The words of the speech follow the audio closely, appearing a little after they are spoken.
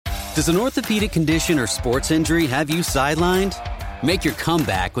Does an orthopedic condition or sports injury have you sidelined? Make your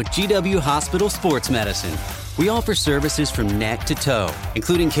comeback with GW Hospital Sports Medicine. We offer services from neck to toe,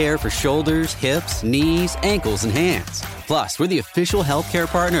 including care for shoulders, hips, knees, ankles, and hands. Plus, we're the official healthcare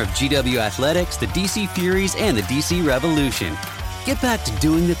partner of GW Athletics, the DC Furies, and the DC Revolution. Get back to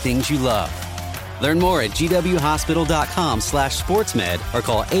doing the things you love. Learn more at gwhospital.com/sportsmed or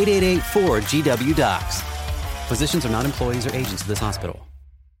call 888-4GW-DOCS. Physicians are not employees or agents of this hospital.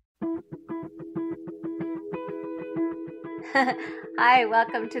 Hi,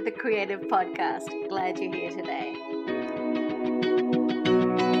 welcome to the Creative Podcast. Glad you're here today.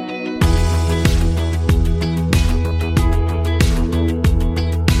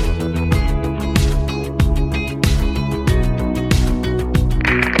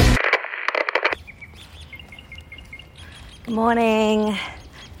 Good morning,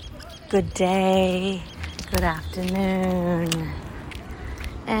 good day, good afternoon,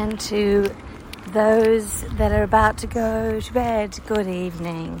 and to those that are about to go to bed, good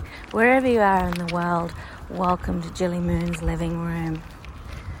evening. Wherever you are in the world, welcome to Jilly Moon's living room.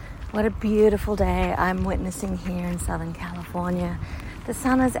 What a beautiful day I'm witnessing here in Southern California. The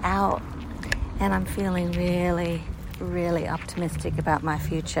sun is out and I'm feeling really, really optimistic about my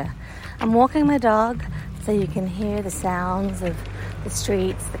future. I'm walking my dog so you can hear the sounds of the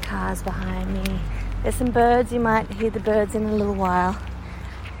streets, the cars behind me. There's some birds, you might hear the birds in a little while.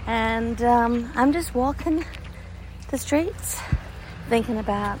 And I'm just walking the streets, thinking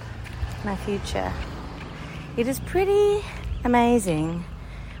about my future. It is pretty amazing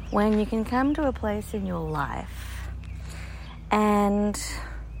when you can come to a place in your life and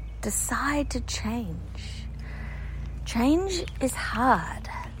decide to change. Change is hard,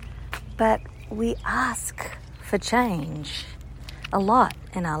 but we ask for change a lot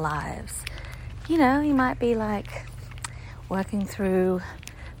in our lives. You know, you might be like working through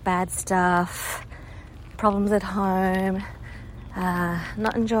bad stuff, problems at home,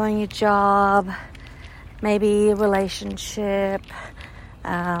 not enjoying your job, maybe a relationship.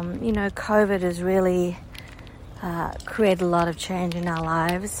 COVID has really created a lot of change in our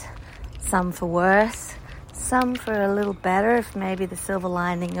lives, some for worse, some for a little better, if maybe the silver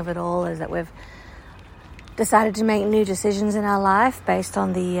lining of it all is that we've decided to make new decisions in our life based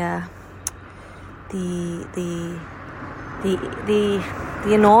on the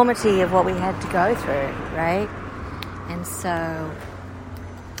enormity of what we had to go through, right? And so,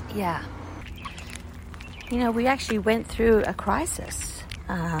 yeah. We actually went through a crisis,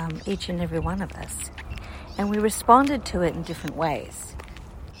 each and every one of us. And we responded to it in different ways.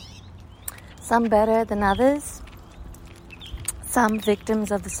 Some better than others. Some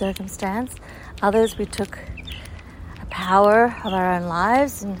victims of the circumstance. Others we took a power of our own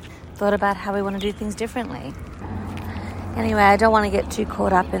lives and thought about how we want to do things differently. Anyway, I don't want to get too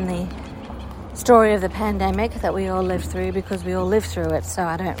caught up in the story of the pandemic that we all lived through, because we all lived through it, so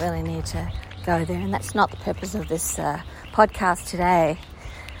I don't really need to go there, and that's not the purpose of this podcast today.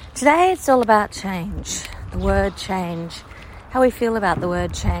 Today it's all about change, the word change, how we feel about the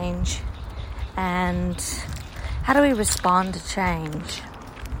word change, and how do we respond to change.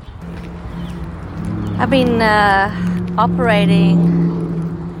 I've been operating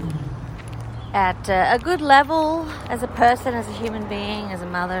at a good level as a person, as a human being, as a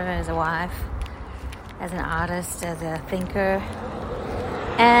mother, as a wife, as an artist, as a thinker.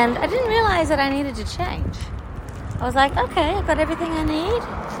 And I didn't realize that I needed to change. I was like, okay, I've got everything I need.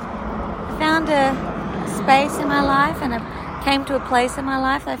 I found a space in my life and I came to a place in my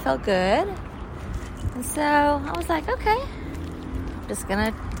life that I felt good. And so I was like, okay, I'm just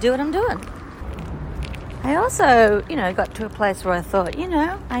going to do what I'm doing. I also, got to a place where I thought,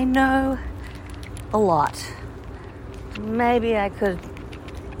 I know a lot. Maybe I could,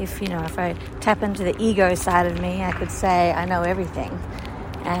 if I tap into the ego side of me, I could say I know everything.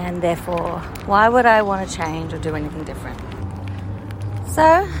 And therefore, why would I want to change or do anything different? So,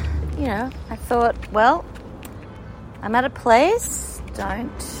 I thought, well, I'm at a place. Don't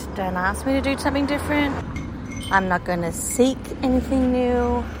ask me to do something different. I'm not going to seek anything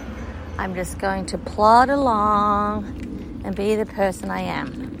new. I'm just going to plod along and be the person I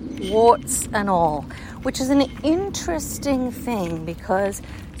am. Warts and all, which is an interesting thing, because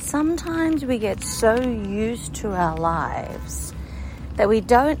sometimes we get so used to our lives that we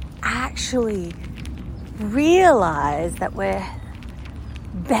don't actually realize that we're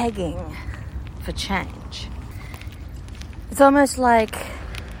begging for change. It's almost like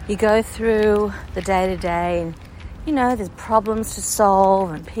you go through the day-to-day and, there's problems to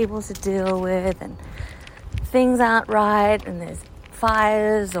solve and people to deal with and things aren't right and there's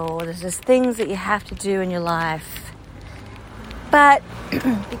fires or there's just things that you have to do in your life. But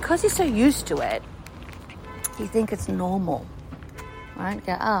because you're so used to it, you think it's normal, right? You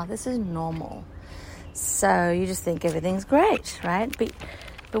go, this is normal. So you just think everything's great, right?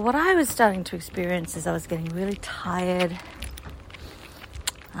 But what I was starting to experience is I was getting really tired.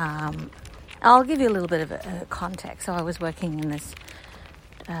 I'll give you a little bit of a context. So I was working in this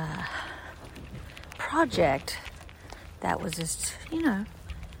project that was just, I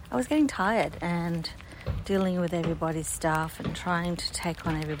was getting tired and dealing with everybody's stuff and trying to take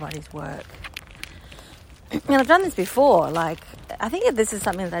on everybody's work. And I've done this before. Like, I think this is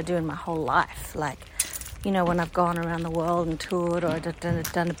something that I do in my whole life. Like, when I've gone around the world and toured, or I've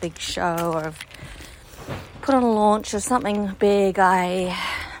done a big show, or I've put on a launch or something big, I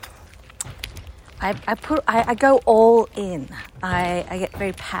go all in. I get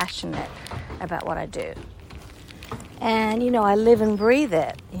very passionate about what I do. And, I live and breathe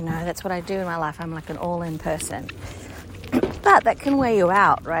it. That's what I do in my life. I'm like an all-in person. But that can wear you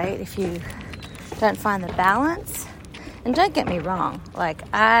out, right? If you don't find the balance. And don't get me wrong. Like,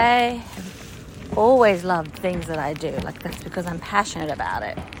 I have always loved things that I do. Like, that's because I'm passionate about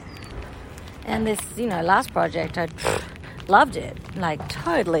it. And this, last project, I loved it. Like,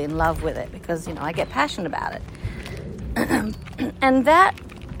 totally in love with it. Because, I get passionate about it. And that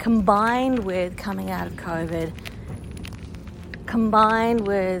combined with coming out of COVID, combined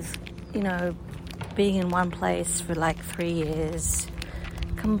with, being in one place for like 3 years,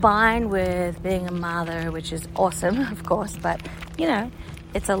 combined with being a mother, which is awesome, of course, but,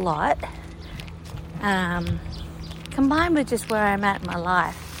 it's a lot. Combined with just where I'm at in my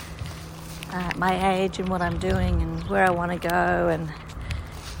life, my age and what I'm doing and where I want to go,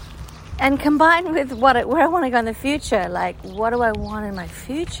 and combined with where I want to go in the future, like what do I want in my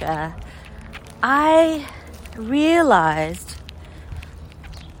future, I realized,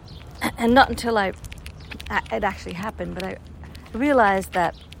 and not until it actually happened, but I realized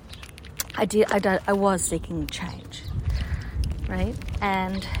that I was seeking change, right?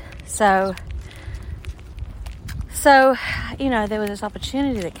 And so there was this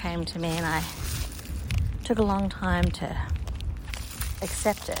opportunity that came to me, and I took a long time to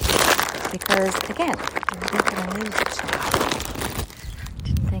accept it, because again, I didn't think I needed to change.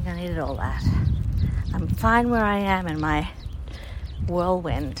 Didn't think I needed all that. I'm fine where I am in my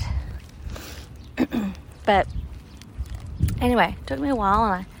whirlwind. But anyway, it took me a while,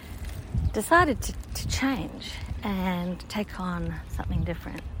 and I decided to change and take on something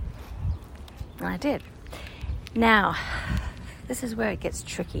different. And I did. Now, this is where it gets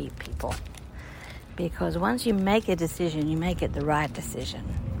tricky, people. Because once you make a decision, you make it the right decision.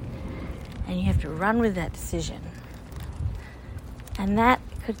 And you have to run with that decision. And that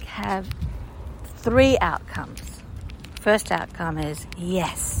could have 3 outcomes. First outcome is,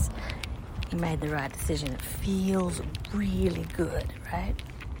 yes, you made the right decision. It feels really good, right?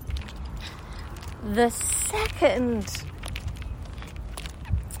 The second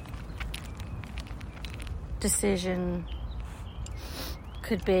decision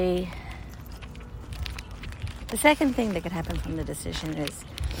could be, the second thing that could happen from the decision is,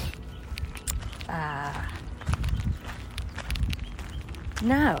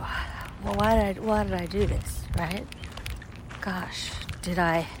 no, well, why did I do this, right? Gosh, did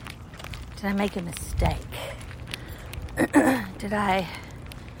I make a mistake?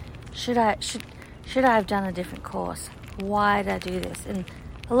 Should I have done a different course? Why did I do this? And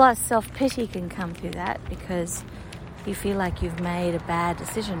a lot of self-pity can come through that, because you feel like you've made a bad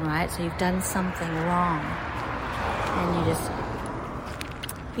decision, right? So you've done something wrong, and you're just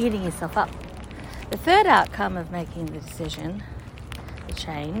beating yourself up. The third outcome of making the decision, the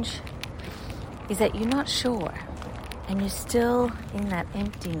change, is that you're not sure, and you're still in that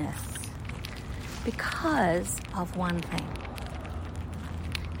emptiness because of one thing: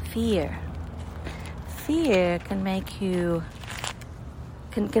 fear. Fear can make you,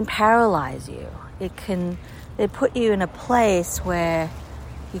 can paralyze you. It put you in a place where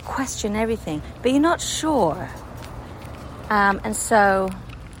you question everything, but you're not sure. And so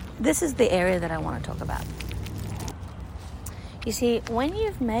this is the area that I want to talk about. You see, when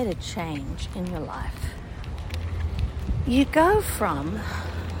you've made a change in your life, you go from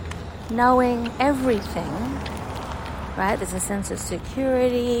knowing everything, right? There's a sense of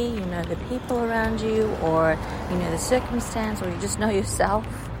security, you know the people around you, or you know the circumstance, or you just know yourself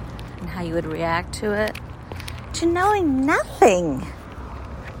and how you would react to it, to knowing nothing.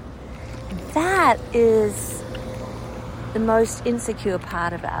 That is the most insecure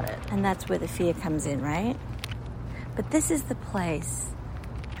part about it, and that's where the fear comes in, right? But this is the place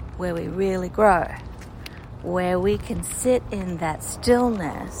where we really grow, where we can sit in that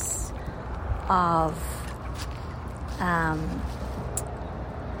stillness of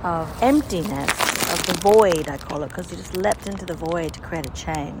of emptiness, of the void, I call it, because you just leapt into the void to create a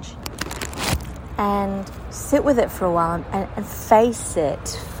change. And sit with it for a while and face it.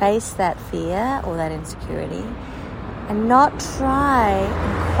 Face that fear or that insecurity and not try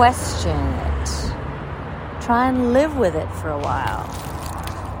and question it. Try and live with it for a while.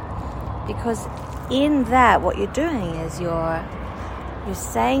 Because in that, what you're doing is you're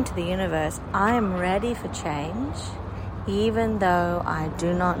saying to the universe, I am ready for change, even though I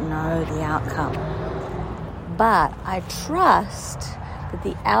do not know the outcome. But I trust that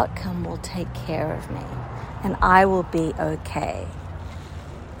the outcome will take care of me and I will be okay.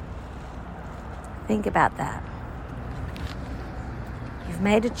 Think about that. You've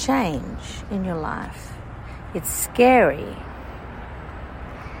made a change in your life. It's scary.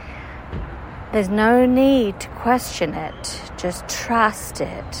 There's no need to question it. Just trust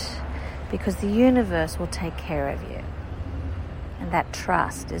it, because the universe will take care of you. And that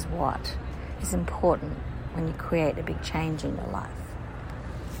trust is what is important when you create a big change in your life.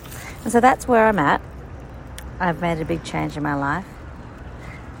 And so that's where I'm at. I've made a big change in my life.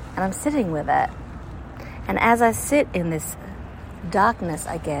 And I'm sitting with it. And as I sit in this darkness,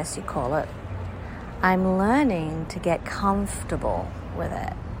 I guess you call it, I'm learning to get comfortable with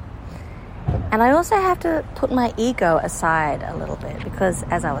it. And I also have to put my ego aside a little bit, because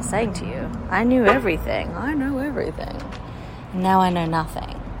as I was saying to you, I knew everything. I know everything. And now I know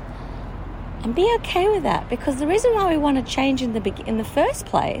nothing. And be okay with that, because the reason why we want to change in the first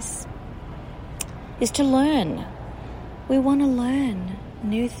place is to learn. We want to learn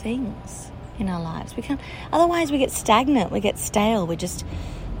new things in our lives. We can't. Otherwise, we get stagnant. We get stale. We just,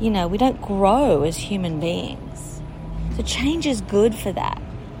 we don't grow as human beings. So change is good for that.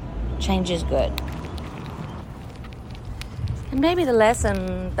 Change is good. And maybe the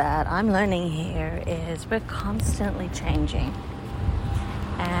lesson that I'm learning here is we're constantly changing,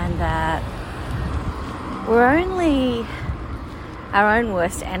 and that we're only our own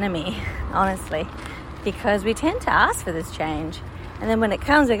worst enemy, honestly, because we tend to ask for this change. And then when it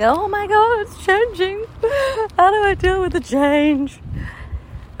comes, we go, oh my God, it's changing. How do I deal with the change?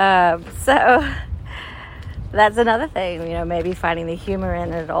 So that's another thing, maybe finding the humor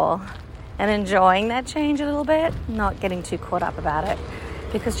in it all and enjoying that change a little bit, not getting too caught up about it,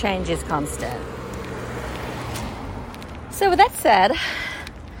 because change is constant. So with that said, I'm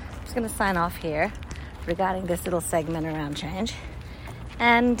just going to sign off here regarding this little segment around change.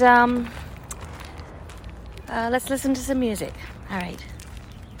 And let's listen to some music. All right.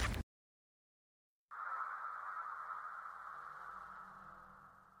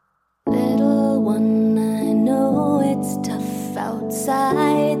 Little one, I know it's tough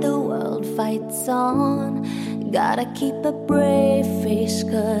outside. The world fights on. Gotta keep a brave face,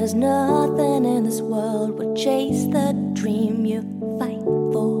 'cause nothing in this world will chase the dream you fight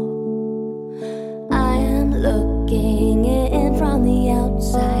for. I am looking in from the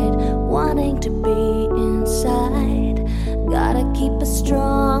outside, wanting to be inside. Gotta keep a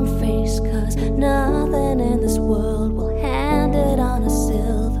strong face, 'cause nothing in this world will hand it on a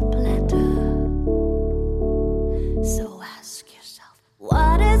silver platter. So ask yourself,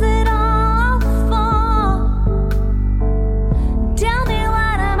 what is it all for? Tell me,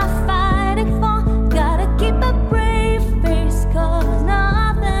 what am I fighting for? Gotta keep a brave face, 'cause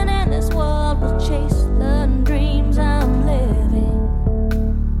nothing in this world will chase the dreams I'm living.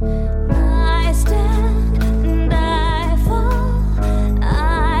 I stand and I fall,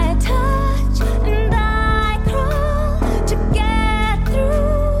 I touch and I crawl to get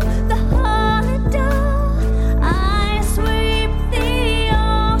through the hard door. I sweep the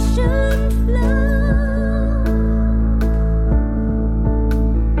ocean floor.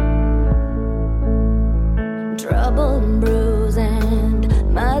 Trouble and bruise and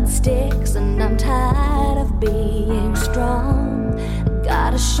mud sticks, and I'm tired of being strong.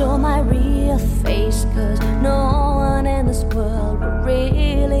 Gotta show my real face, 'cause no one in this world will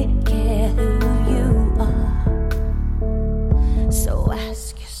really care who you are. So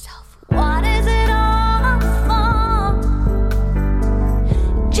ask yourself, what is it all for?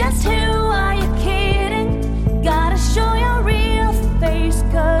 Just who are you kidding? Gotta show your real face,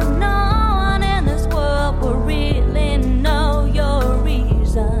 'cause no one in this world will really know your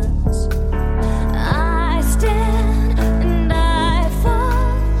reasons. I stand and I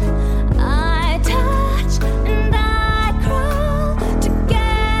fall, I touch and I crawl to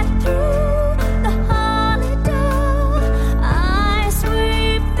get through the hard door. I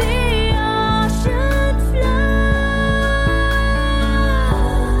sweep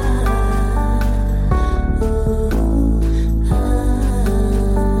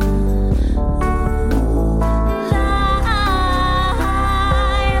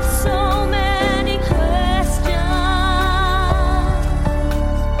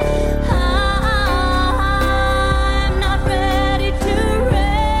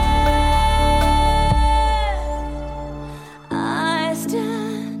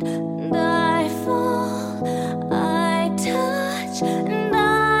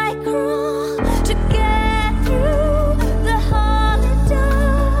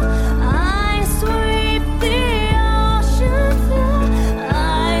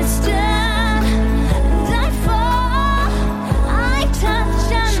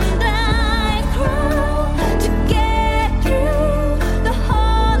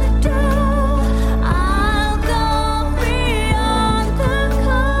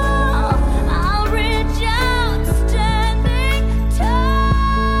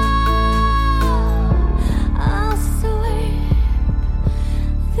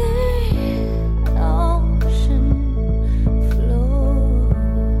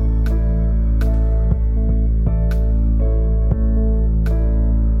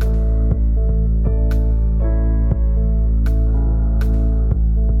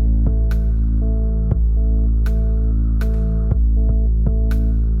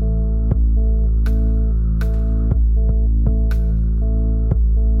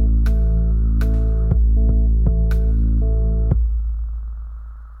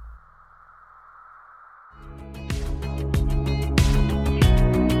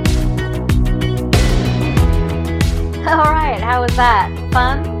how was that?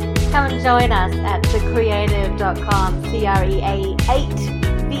 Fun? Come and join us at thecreative.com,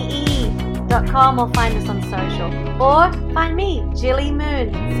 CREA8VE.com, or find us on social. Or find me, Jilly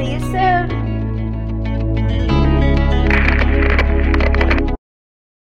Moon. See you soon.